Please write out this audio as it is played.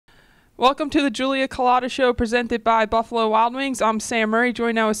Welcome to the Julia Culotta Show presented by Buffalo Wild Wings. I'm Sam Murray,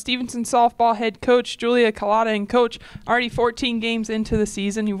 joined now with Stevenson softball head coach Julia Culotta. And coach, already 14 games into the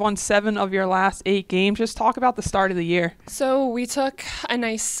season. You've won 7 of your last 8 games. Just talk about the start of the year. So we took a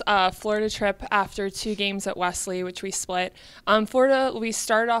nice Florida trip after 2 games at Wesley, which we split. Florida, we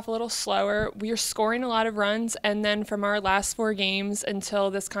started off a little slower. We were scoring a lot of runs, and then from our last 4 games until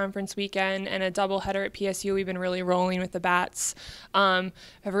this conference weekend and a doubleheader at PSU, we've been really rolling with the bats. Have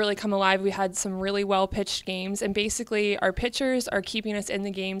really come alive. We had some really well-pitched games, and basically our pitchers are keeping us in the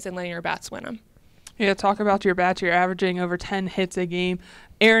games and letting our bats win them. Yeah, talk about your bats. You're averaging over 10 hits a game.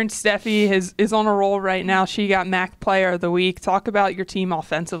 Erin Steffi is on a roll right now. She got MAC Player of the Week. Talk about your team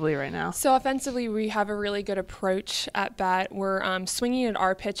offensively right now. So offensively, we have a really good approach at bat. We're swinging at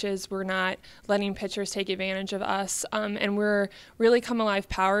our pitches. We're not letting pitchers take advantage of us. And we're really come alive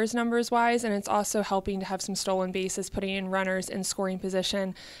powers numbers-wise, and it's also helping to have some stolen bases, putting in runners in scoring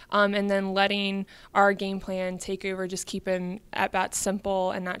position, and then letting our game plan take over, just keeping at-bats simple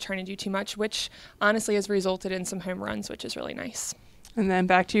and not trying to do too much, which honestly has resulted in some home runs, which is really nice. And then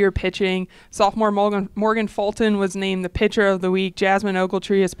back to your pitching. Sophomore Morgan Fulton was named the pitcher of the week. Jasmine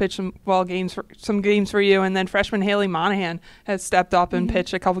Ogletree has pitched some games for you. And then freshman Haley Monahan has stepped up and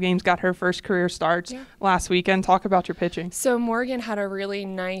pitched a couple games, got her first career starts last weekend. Talk about your pitching. So Morgan had a really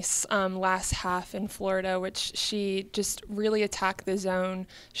nice last half in Florida, which she just really attacked the zone.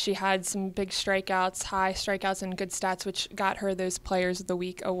 She had some big strikeouts, high strikeouts, and good stats, which got her those Players of the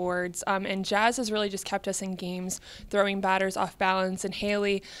Week awards. And Jazz has really just kept us in games, throwing batters off balance. And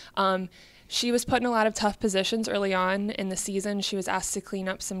Haley, she was put in a lot of tough positions early on in the season. She was asked to clean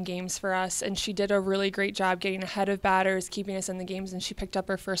up some games for us, and she did a really great job getting ahead of batters, keeping us in the games, and she picked up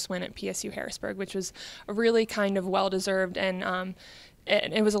her first win at PSU Harrisburg, which was a really kind of well-deserved, and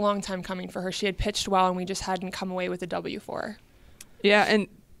it was a long time coming for her. She had pitched well, and we just hadn't come away with a W for her. Yeah, and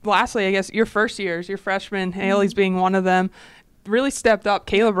lastly, I guess your first years, your freshman, Haley's being one of them, really stepped up.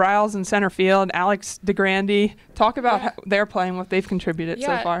 Caleb Riles in center field, Alex DeGrande. Talk about how they're playing, what they've contributed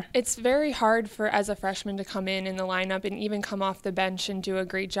so far. It's very hard as a freshman to come in the lineup and even come off the bench and do a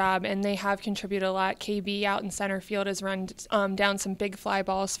great job, and they have contributed a lot. KB out in center field has run down some big fly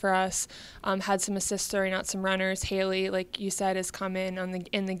balls for us, had some assists throwing out some runners. Haley, like you said, has come in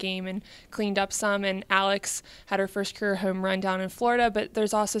the game and cleaned up some, and Alex had her first career home run down in Florida, but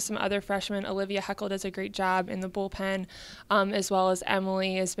there's also some other freshmen. Olivia Heckel does a great job in the bullpen, as well as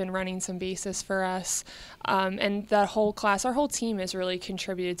Emily has been running some bases for us. And that whole class, our whole team has really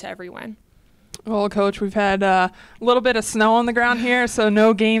contributed to everyone. Well, Coach, we've had a little bit of snow on the ground here, so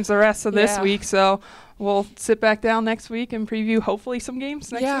no games the rest of this week. So we'll sit back down next week and preview hopefully some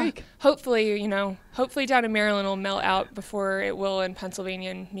games next week. Hopefully, hopefully down in Maryland will melt out before it will in Pennsylvania,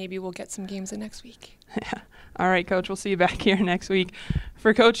 and maybe we'll get some games in next week. Yeah. All right, Coach, we'll see you back here next week.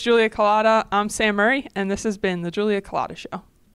 For Coach Julia Culotta, I'm Sam Murray, and this has been the Julia Culotta Show.